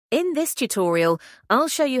In this tutorial, I'll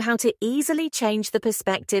show you how to easily change the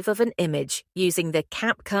perspective of an image using the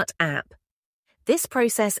CapCut app. This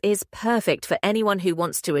process is perfect for anyone who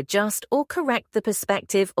wants to adjust or correct the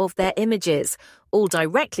perspective of their images, all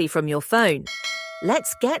directly from your phone.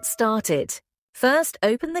 Let's get started. First,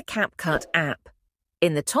 open the CapCut app.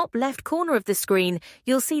 In the top left corner of the screen,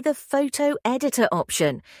 you'll see the Photo Editor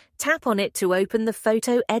option. Tap on it to open the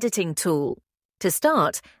photo editing tool. To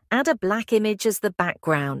start, add a black image as the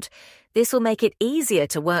background. This will make it easier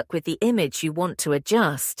to work with the image you want to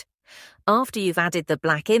adjust. After you've added the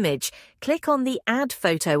black image, click on the Add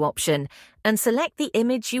Photo option and select the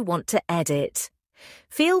image you want to edit.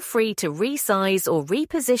 Feel free to resize or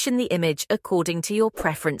reposition the image according to your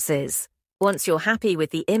preferences. Once you're happy with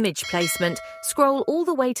the image placement, scroll all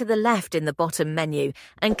the way to the left in the bottom menu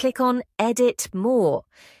and click on Edit More.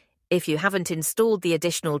 If you haven't installed the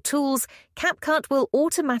additional tools, CapCut will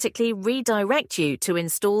automatically redirect you to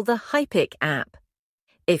install the Hypic app.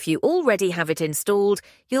 If you already have it installed,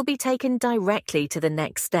 you'll be taken directly to the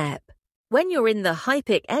next step. When you're in the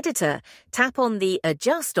Hypic editor, tap on the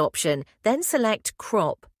Adjust option, then select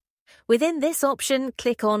Crop. Within this option,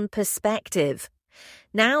 click on Perspective.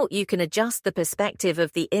 Now you can adjust the perspective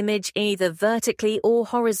of the image either vertically or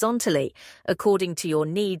horizontally, according to your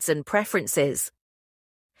needs and preferences.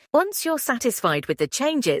 Once you're satisfied with the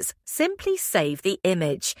changes, simply save the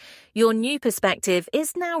image. Your new perspective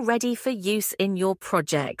is now ready for use in your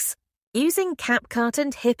projects. Using CapCut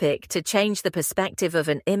and Hypic to change the perspective of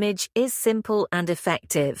an image is simple and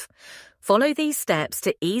effective. Follow these steps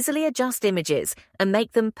to easily adjust images and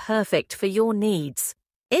make them perfect for your needs.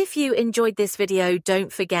 If you enjoyed this video,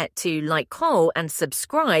 don't forget to like, comment and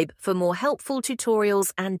subscribe for more helpful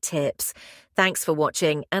tutorials and tips. Thanks for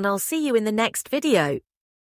watching, and I'll see you in the next video.